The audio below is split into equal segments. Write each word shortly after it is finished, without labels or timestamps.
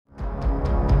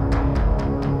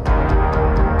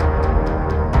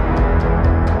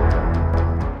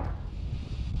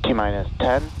minus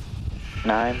 10,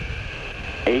 9,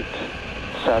 8,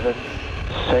 7,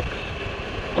 6,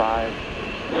 5,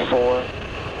 4,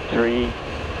 3,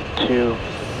 2, 1,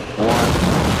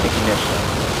 ignition.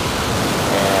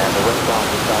 And the liftoff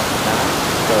is Falcon 9,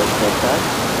 go SpaceX,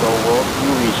 go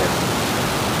WorldView region.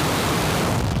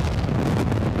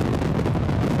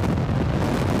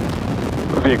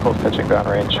 Vehicles pitching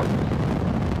downrange.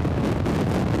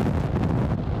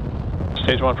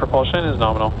 Stage 1 propulsion is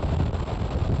nominal.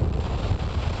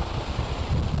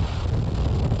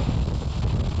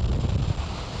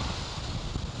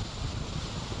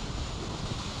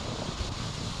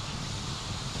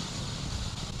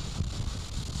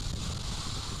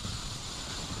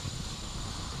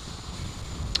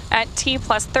 At T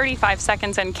plus 35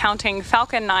 seconds and counting,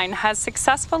 Falcon 9 has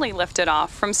successfully lifted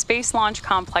off from Space Launch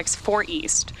Complex 4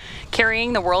 East,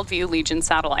 carrying the WorldView Legion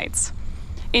satellites.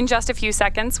 In just a few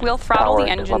seconds, we'll throttle the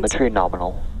engines. Telemetry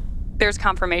nominal. There's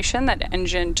confirmation that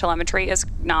engine telemetry is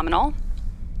nominal.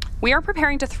 We are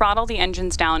preparing to throttle the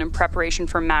engines down in preparation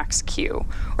for max Q,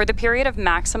 or the period of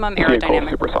maximum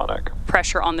aerodynamic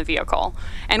pressure on the vehicle.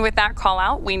 And with that call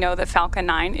out, we know that Falcon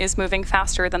 9 is moving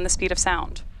faster than the speed of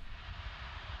sound.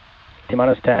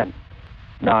 T-minus 10,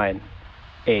 9,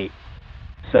 8,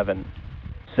 7,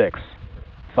 6,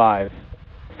 5,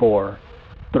 4,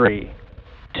 3,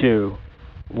 2,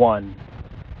 1.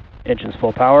 Engines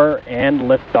full power and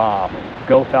lift off.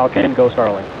 Go Falcon, go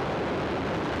Starlink.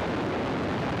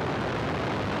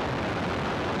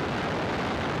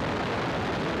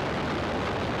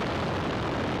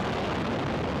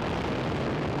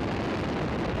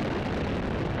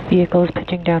 Vehicle is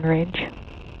pitching downrange.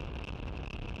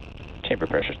 Chamber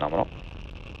pressure is nominal.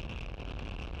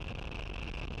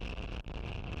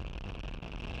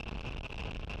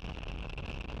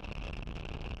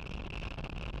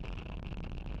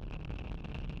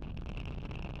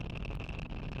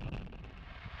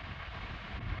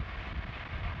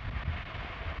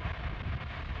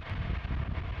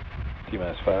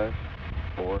 T-minus 5,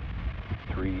 4,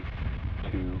 3,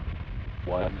 2,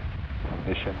 1,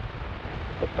 ignition,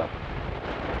 liftoff.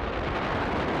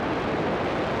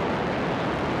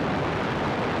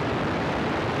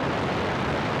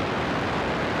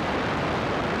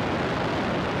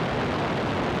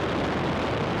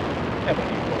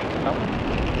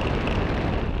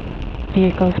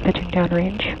 Vehicle is pitching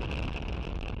downrange.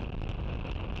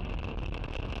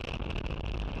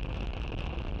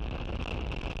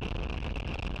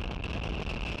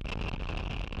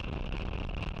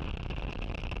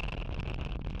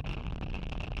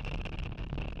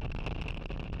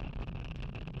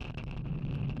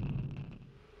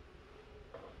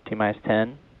 T-minus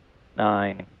 10,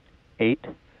 9, 8,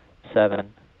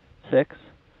 7, 6,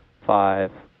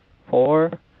 5,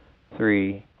 4,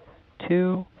 3,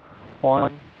 2,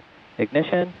 1,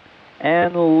 ignition,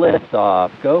 and liftoff.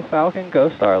 Go Falcon,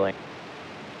 go Starlink.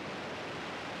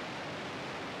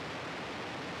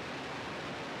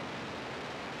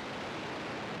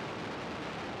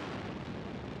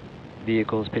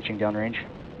 Vehicle is pitching downrange.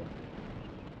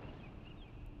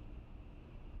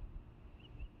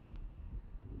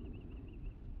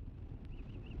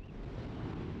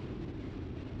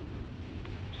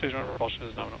 Stage 1 propulsion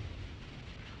is nominal.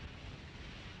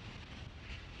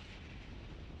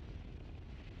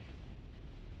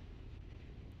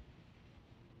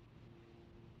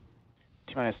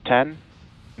 T-minus 10,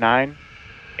 9,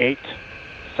 8,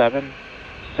 7,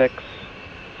 6,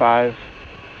 5,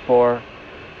 4,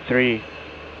 3,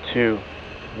 2,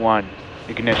 1,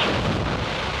 ignition.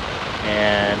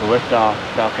 And liftoff,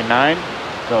 Falcon 9,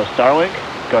 go Starlink,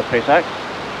 go SpaceX.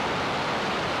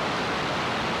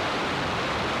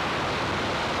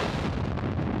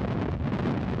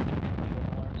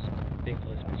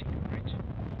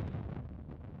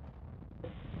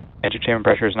 Engine chamber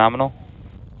pressure is nominal.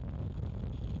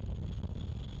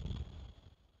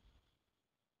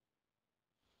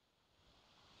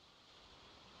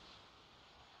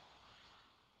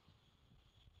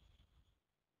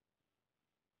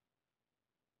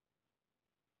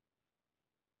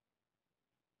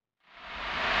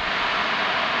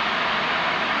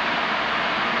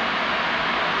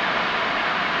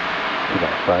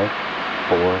 T-minus 5,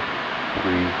 4,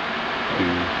 3, 2,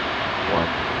 1,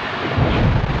 ignition.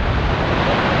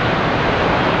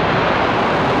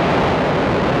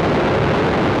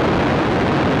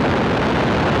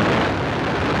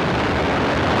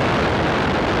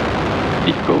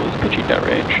 Vehicle is pitching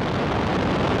downrange.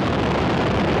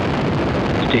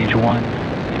 Stage 1,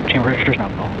 chamber pressure is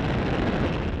nominal.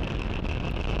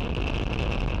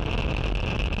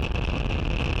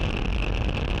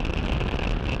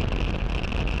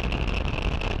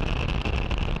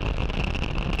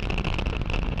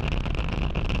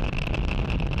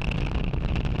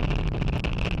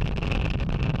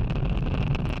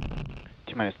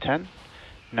 minus 10,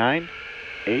 9,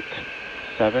 8,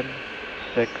 7,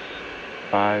 6,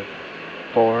 5,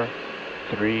 4,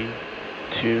 3,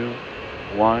 2,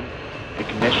 1.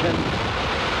 Ignition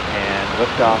and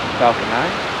liftoff Falcon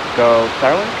 9. Go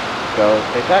Starlink. Go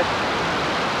SpaceX.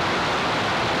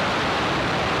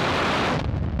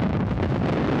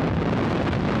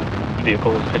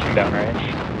 Vehicle is pitching downrange.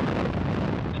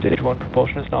 Stage 1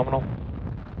 propulsion is nominal.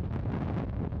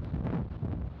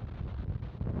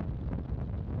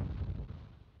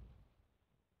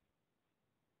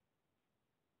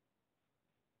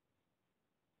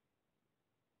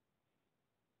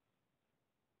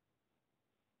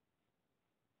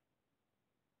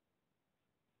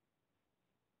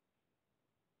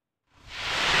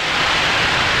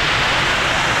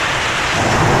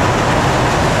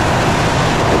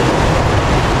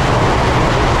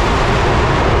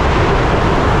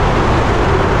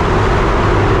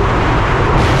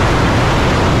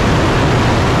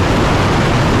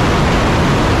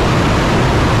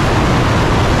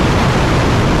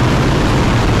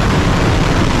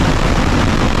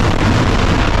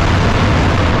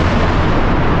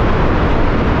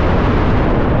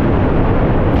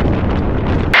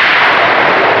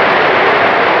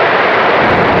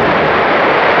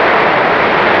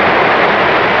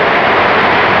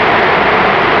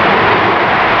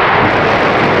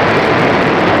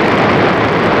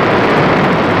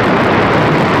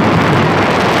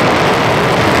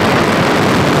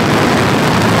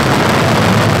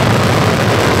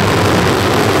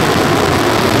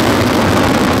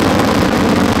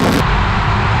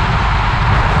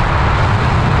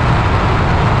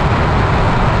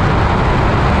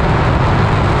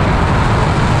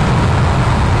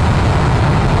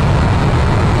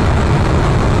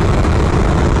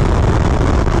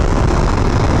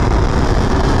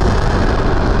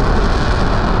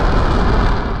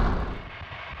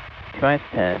 Minus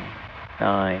 10,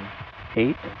 9,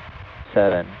 8,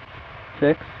 7,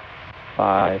 6,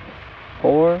 5,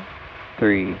 4,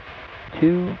 3,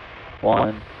 2,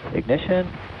 1. Ignition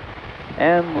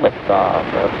and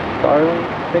liftoff of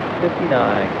Starlink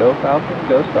 659. Go Falcon,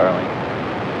 go Starlink.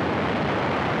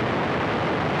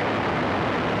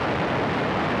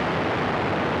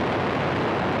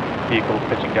 Vehicle is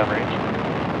pitching downrange.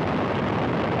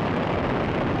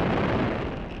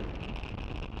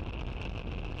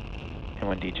 And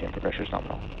 1D chamber pressure is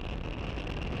nominal.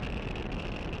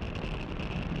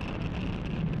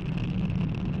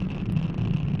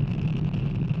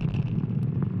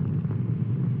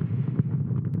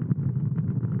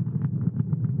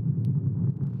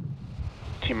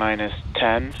 T-minus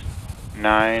 10,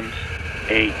 9,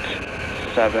 8,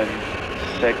 7,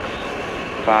 6,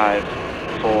 5,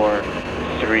 4,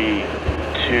 3,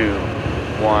 2,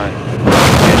 1.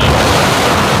 Ignition.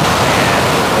 And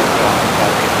liftoff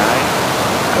Falcon 9.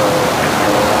 Go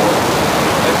Emerald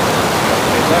 6. Go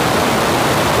SpaceX.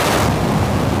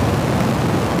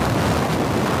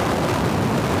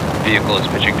 Vehicle is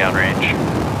pitching downrange.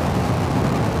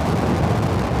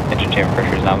 Engine chamber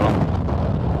pressure is nominal.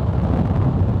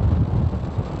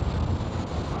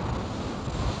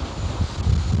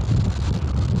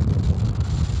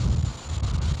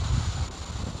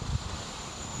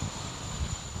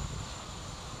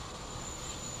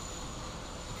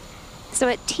 So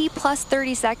at T plus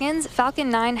 30 seconds, Falcon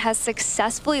 9 has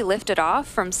successfully lifted off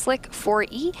from Slick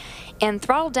 4E and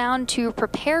throttled down to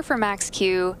prepare for max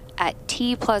Q at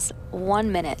T plus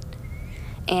 1 minute.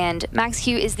 And max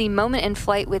Q is the moment in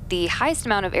flight with the highest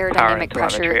amount of aerodynamic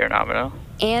pressure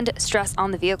and stress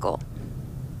on the vehicle.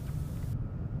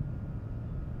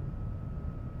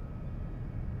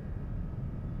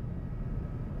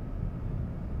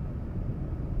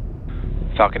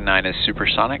 Falcon 9 is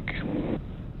supersonic.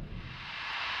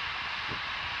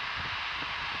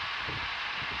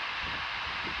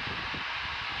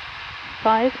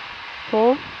 5,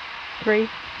 4, 3,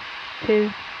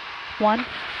 2, 1.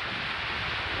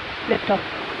 Liftoff.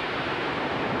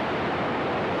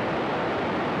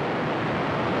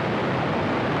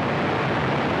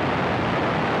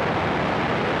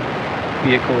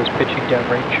 Vehicle is pitching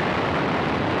downrange.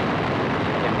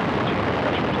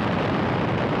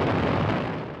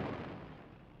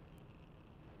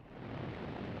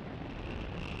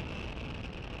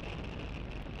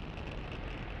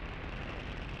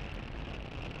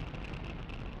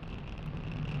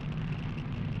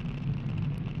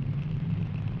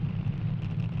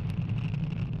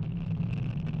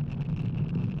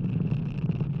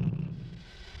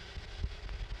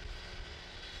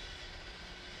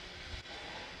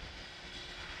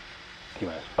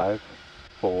 T-minus 5,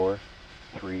 4,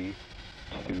 3,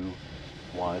 2,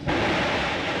 1.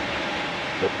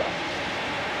 Liftoff.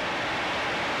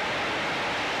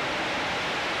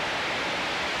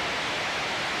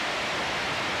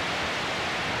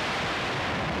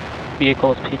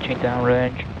 Vehicles pitching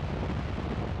downrange.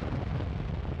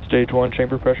 Stage 1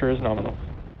 chamber pressure is nominal.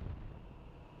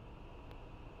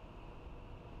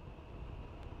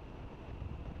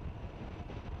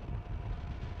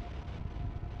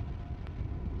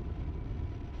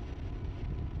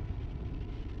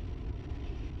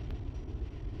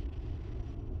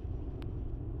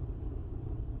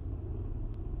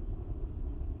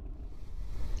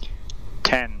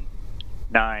 Ten,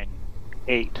 9,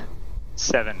 8,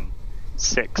 7,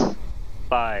 6,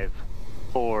 5,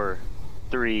 4,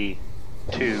 3,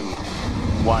 2,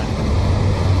 1.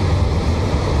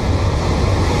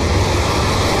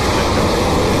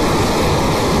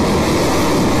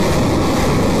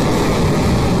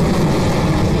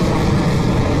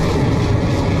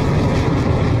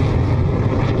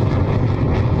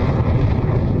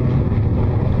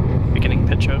 Beginning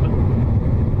pitch over.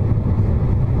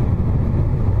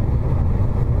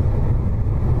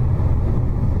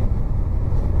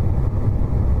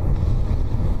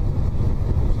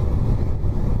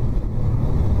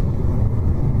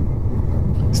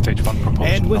 Stage 1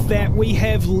 propulsion. And with that, we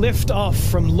have liftoff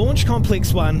from Launch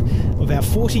Complex 1 of our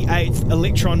 48th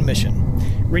Electron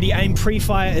mission. Ready Aim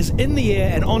PREFIRE is in the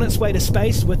air and on its way to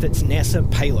space with its NASA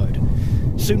payload.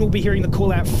 Soon we'll be hearing the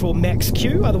call out for max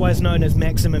Q, otherwise known as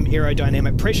maximum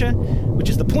aerodynamic pressure, which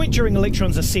is the point during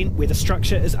Electron's ascent where the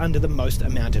structure is under the most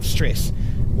amount of stress.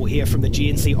 We'll hear from the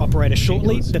GNC operator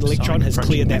shortly that Electron has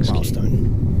cleared that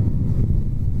milestone.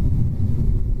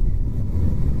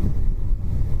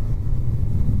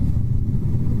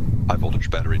 High voltage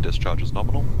battery discharge is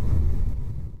nominal.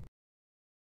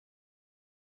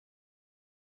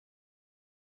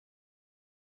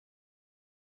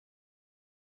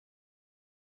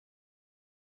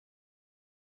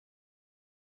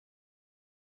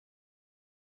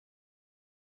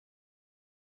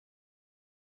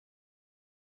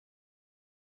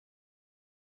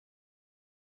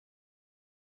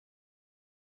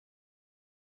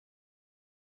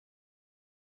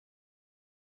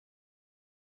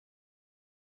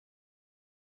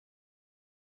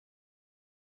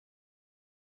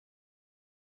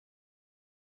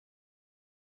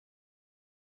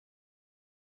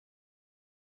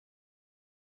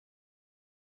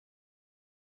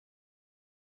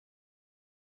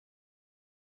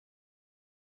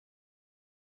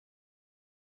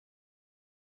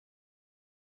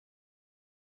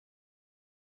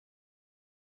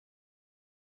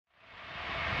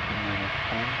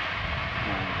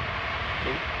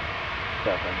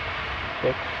 Seven,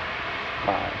 6,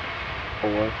 5,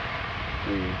 4,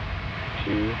 3,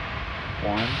 2,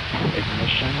 1.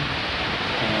 Ignition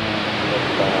and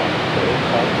liftoff.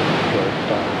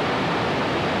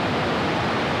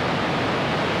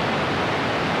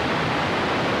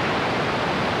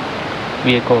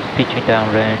 Vehicles pitching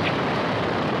downrange.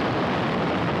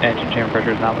 Engine chamber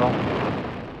pressure is nominal.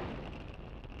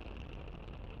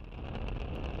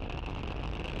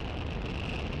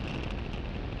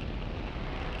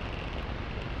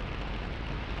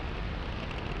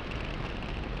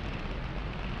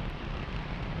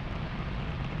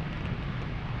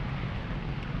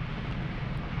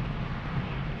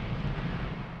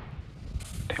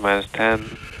 Minus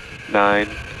 10, 9,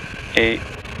 8,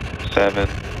 7,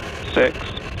 6,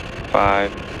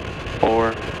 5,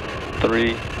 4,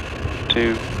 3,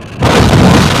 2, 1.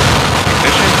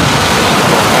 Ignition.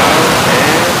 Full power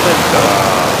and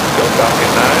liftoff. Go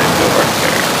Falcon 9, go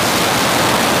EarthCARE.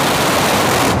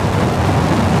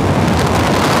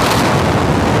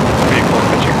 Vehicle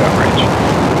pitching downrange.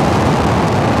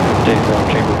 Stage 1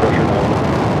 chamber pressure nominal.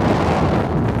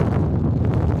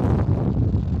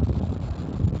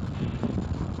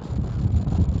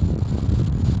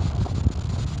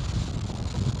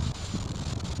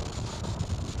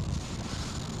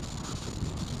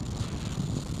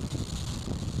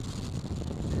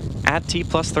 At T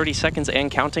plus 30 seconds and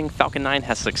counting, Falcon 9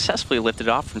 has successfully lifted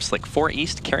off from Slick 4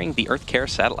 East carrying the EarthCARE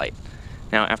satellite.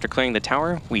 Now, after clearing the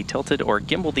tower, we tilted or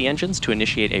gimbaled the engines to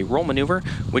initiate a roll maneuver,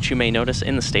 which you may notice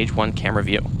in the Stage 1 camera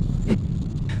view.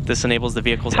 This enables the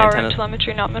vehicle's antennas.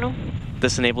 Telemetry nominal.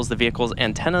 This enables the vehicle's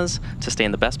antennas to stay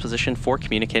in the best position for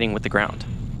communicating with the ground.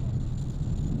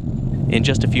 In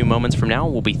just a few moments from now,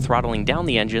 we'll be throttling down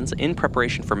the engines in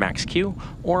preparation for max Q,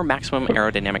 or maximum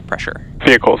aerodynamic pressure.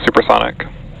 Vehicle supersonic.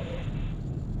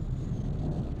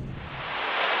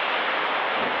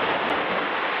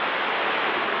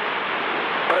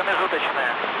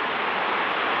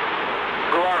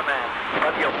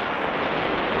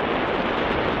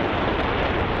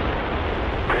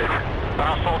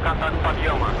 Прошел контакт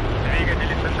подъема.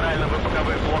 Двигатели центрального и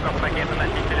боковых блоков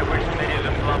ракеты-носителя вышли на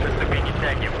режим главной ступени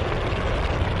тяги.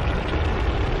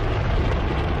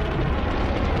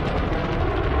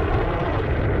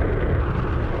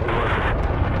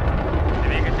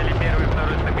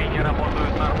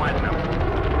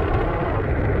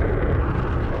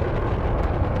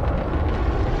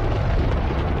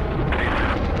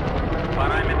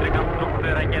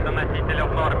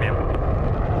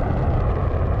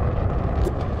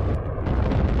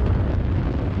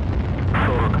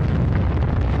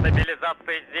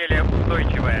 Стабилизация изделия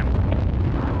устойчивая.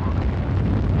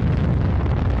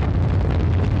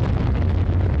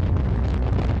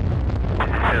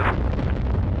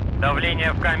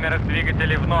 Давление в камерах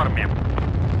двигателей в норме.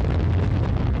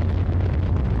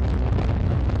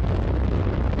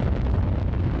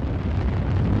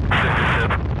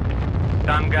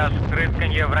 Тангаж,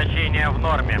 рысканье, вращение в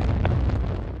норме.